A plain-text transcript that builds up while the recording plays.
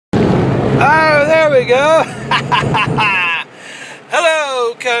Oh, there we go.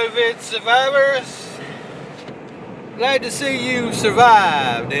 Hello, COVID survivors. Glad to see you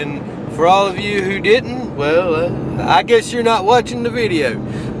survived. And for all of you who didn't, well, I guess you're not watching the video.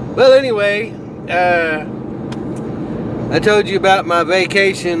 Well, anyway, I told you about my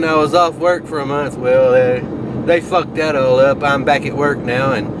vacation. I was off work for a month. Well, they fucked that all up. I'm back at work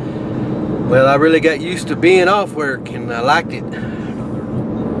now, and well, I really got used to being off work, and I liked it.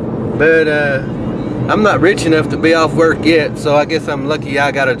 But I'm not rich enough to be off work yet, so I guess I'm lucky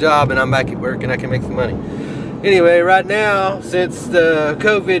I got a job and I'm back at work and I can make some money. Anyway, right now, since the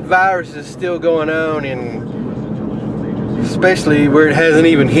COVID virus is still going on, and especially where it hasn't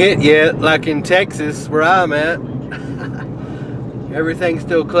even hit yet, like in Texas where I'm at, everything's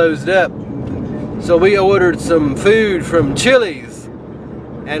still closed up. So we ordered some food from Chili's,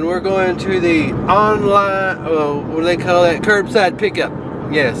 and we're going to the online, what do they call that, curbside pickup.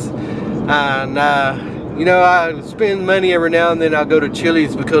 Yes. And you know, I spend money every now and then. I'll go to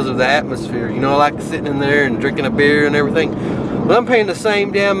Chili's because of the atmosphere. You know, I like sitting in there and drinking a beer and everything. Well, I'm paying the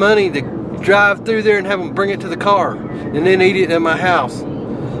same damn money to drive through there and have them bring it to the car and then eat it at my house.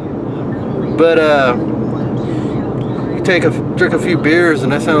 But you drink a few beers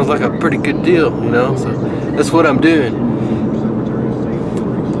and that sounds like a pretty good deal, you know. So that's what I'm doing.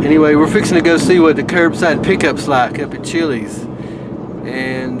 Anyway, we're fixing to go see what the curbside pickup's like up at Chili's.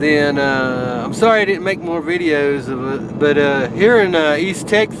 And then I'm sorry I didn't make more videos of it, but here in East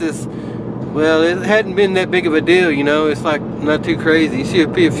Texas, well, it hadn't been that big of a deal, you know. It's like not too crazy. You see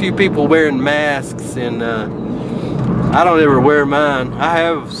a few people wearing masks, and I don't ever wear mine. I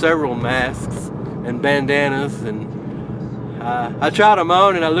have several masks and bandanas, and I tried them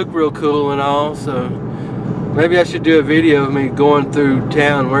on and I look real cool and all, so maybe I should do a video of me going through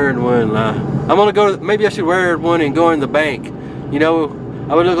town wearing one. I'm gonna go to, maybe I should wear one and go in the bank. You know,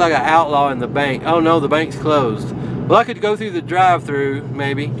 I would look like an outlaw in the bank. Oh no, the bank's closed. Well, I could go through the drive-through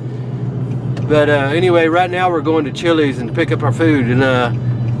maybe. But anyway, right now we're going to Chili's and pick up our food, and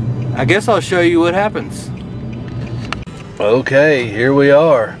I guess I'll show you what happens. Okay, here we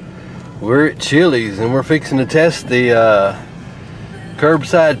are. We're at Chili's and we're fixing to test the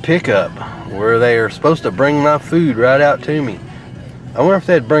curbside pickup, where they are supposed to bring my food right out to me. I wonder if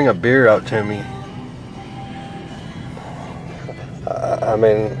they'd bring a beer out to me. I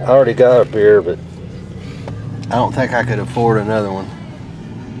mean, I already got a beer, but I don't think I could afford another one.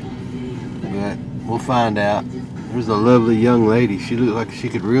 But we'll find out. There's a lovely young lady. She looked like she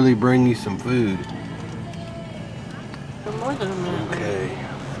could really bring you some food. For more than a minute. Okay.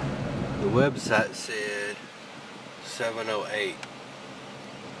 The website said 7:08.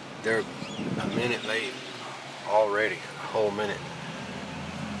 They're a minute late already. A whole minute.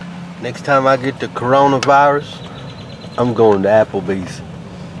 Next time I get the coronavirus, I'm going to Applebee's.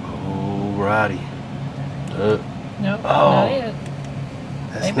 Alrighty. Nope, oh, not yet.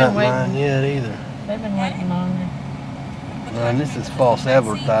 That's not mine yet either. They've been waiting longer. Man, this is false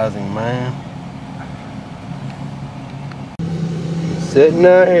advertising, man. Sitting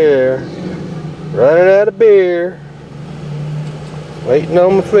out here, running out of beer, waiting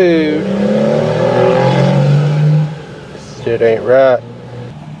on my food. This shit ain't right.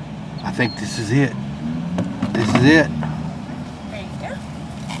 I think this is it. This is it. There you go.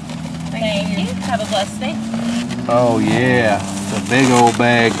 Thank you. Have a blessed day. Oh yeah, it's a big old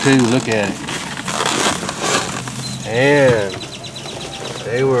bag too. Look at it. And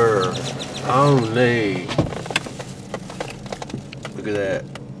they were only, look at that,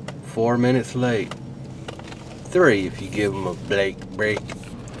 4 minutes late. 3 if you give them a break.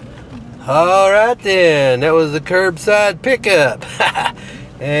 All right then, that was the curbside pickup.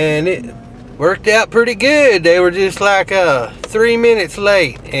 And it worked out pretty good. They were just like 3 minutes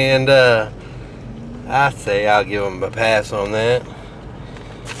late, and I say I'll give them a pass on that.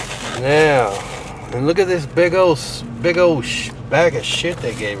 Now, and look at this big old bag of shit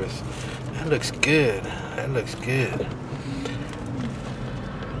they gave us. That looks good. That looks good.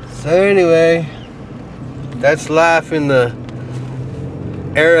 So anyway, that's life in the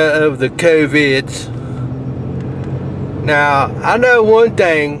era of the COVIDs. Now, I know one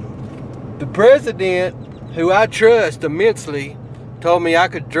thing. The president, who I trust immensely, told me I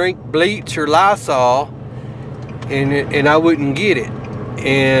could drink bleach or Lysol and I wouldn't get it.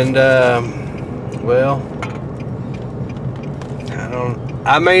 And well,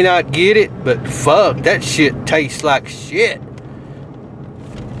 I may not get it, but fuck, that shit tastes like shit.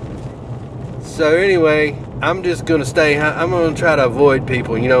 So anyway, I'm just gonna I'm gonna try to avoid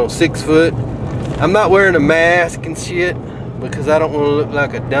people, you know, 6 foot. I'm not wearing a mask and shit because I don't want to look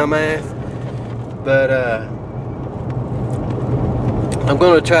like a dumbass. But I'm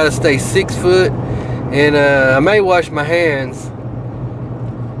going to try to stay 6 foot, and I may wash my hands.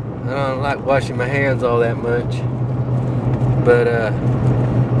 I don't like washing my hands all that much, but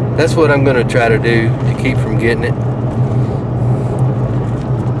that's what I'm going to try to do to keep from getting it.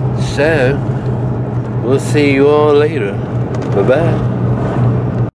 So we'll see you all later. Bye bye.